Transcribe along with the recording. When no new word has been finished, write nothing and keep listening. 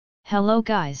Hello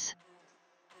guys.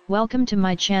 Welcome to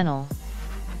my channel.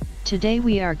 Today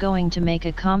we are going to make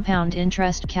a compound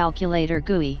interest calculator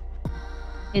GUI.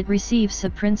 It receives a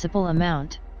principal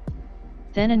amount,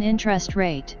 then an interest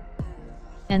rate,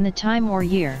 and the time or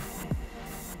year.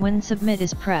 When submit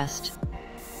is pressed,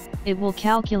 it will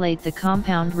calculate the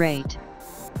compound rate.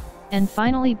 And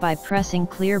finally, by pressing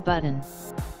clear button,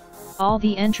 all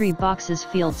the entry boxes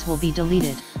fields will be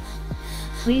deleted.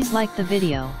 Please like the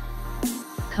video,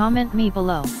 comment me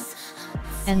below,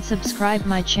 and subscribe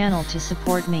my channel to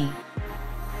support me.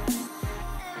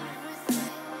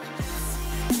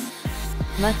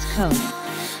 Let's code.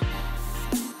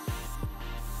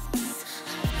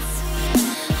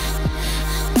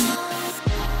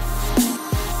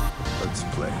 Let's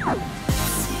play.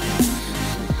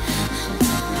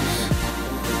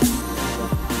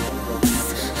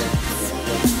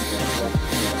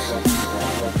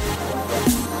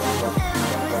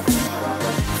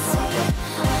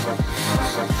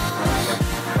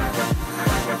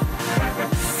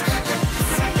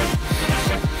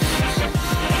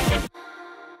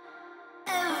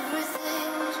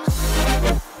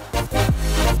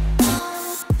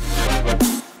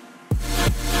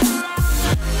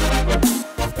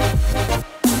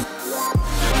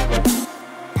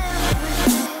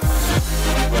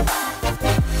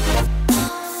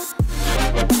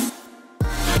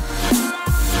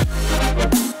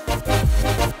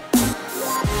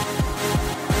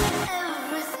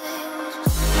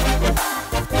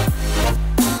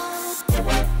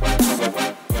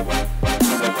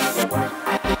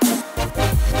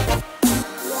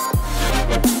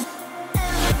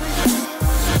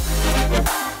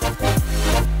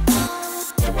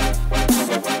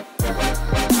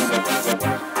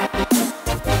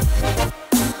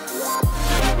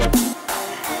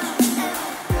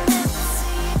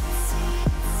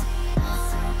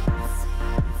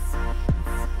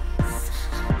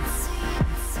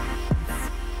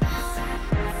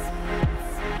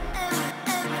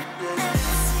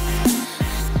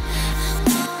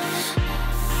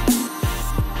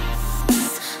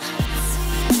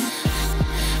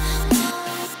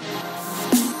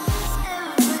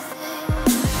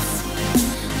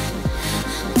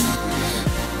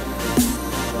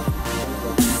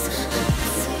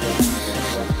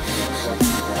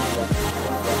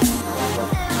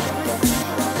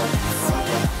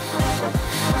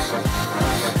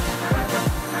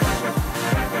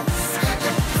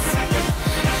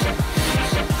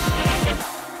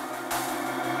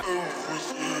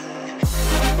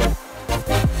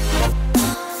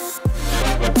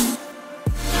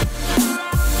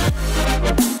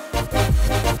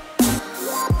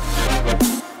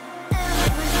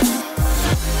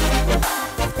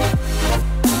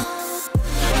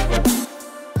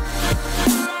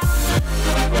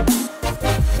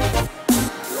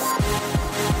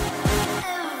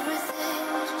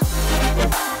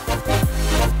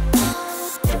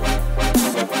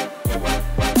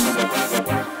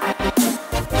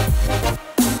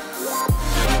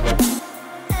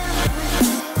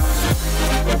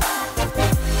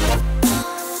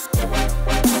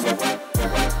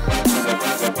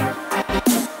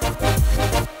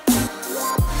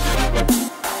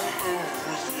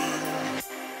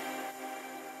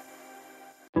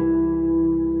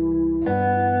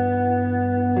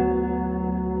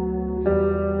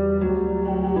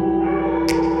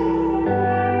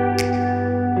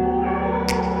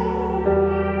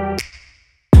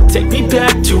 Take me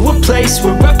back to a place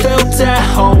where I felt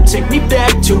at home. Take me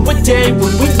back to a day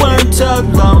when we weren't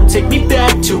alone. Take me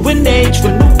back to an age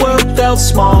when the world felt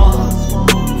small,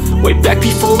 way back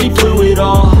before we blew it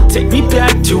all. Take me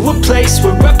back to a place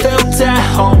where I felt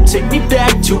at home. Take me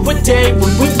back to a day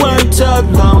when we weren't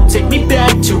alone. Take me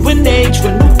back to an age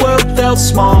when the world felt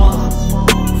small,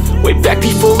 way back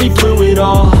before we blew it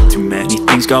all. Too many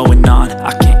things going on,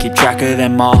 I can't keep track of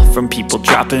them all. From people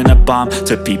dropping a bomb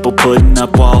to people putting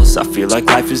up walls. I feel like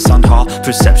life is on hold,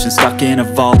 perception stuck in a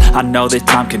vault. I know that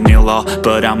time can heal all,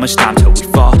 but how much time till we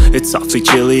fall? It's awfully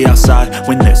chilly outside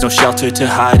when there's no shelter to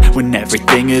hide. When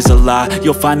everything is a lie,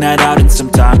 you'll find that out in some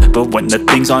time. But when the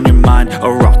things on your mind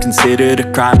are all considered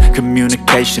a crime,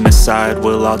 communication aside,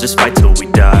 we'll all just fight till we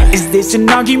die. Is this an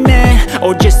argument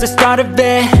or just the start of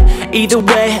it? Either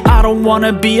way, I don't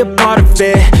wanna be a part of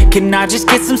it. Can I just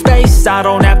get some space? I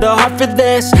don't have have the heart for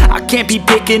this. I can't be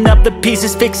picking up the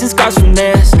pieces, fixing scars from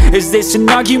this. Is this an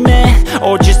argument,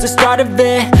 or just the start of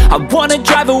it? I wanna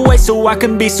drive away so I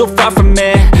can be so far from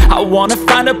it. I wanna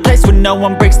find a place where no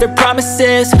one breaks their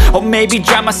promises, or maybe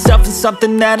drown myself in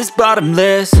something that is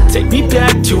bottomless. Take me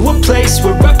back to a place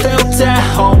where I felt at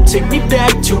home. Take me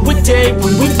back to a day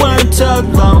when we weren't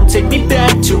alone. Take me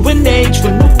back to an age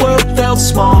when the world felt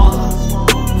small,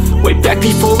 way back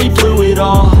before we blew it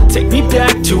all. Take me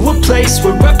back to a place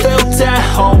where I felt at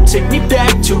home. Take me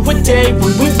back to a day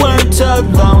when we weren't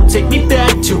alone. Take me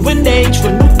back to an age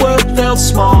when the world felt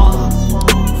small,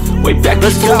 way back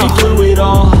before we blew it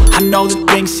all. I know that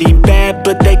things seem bad,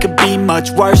 but they could be much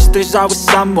worse. There's always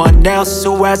someone else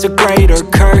who has a greater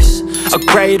curse, a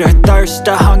greater thirst,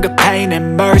 a hunger, pain,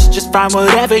 and mercy. Just find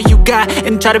whatever you got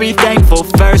and try to be thankful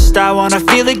first. I wanna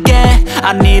feel again,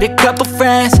 I need a couple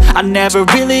friends. I never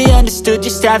really understood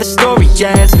just how the story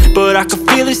ends, but I can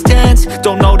feel it's tense,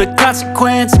 don't know the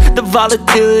consequence. The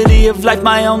volatility of life,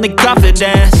 my only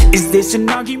confidence. Is this an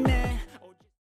argument?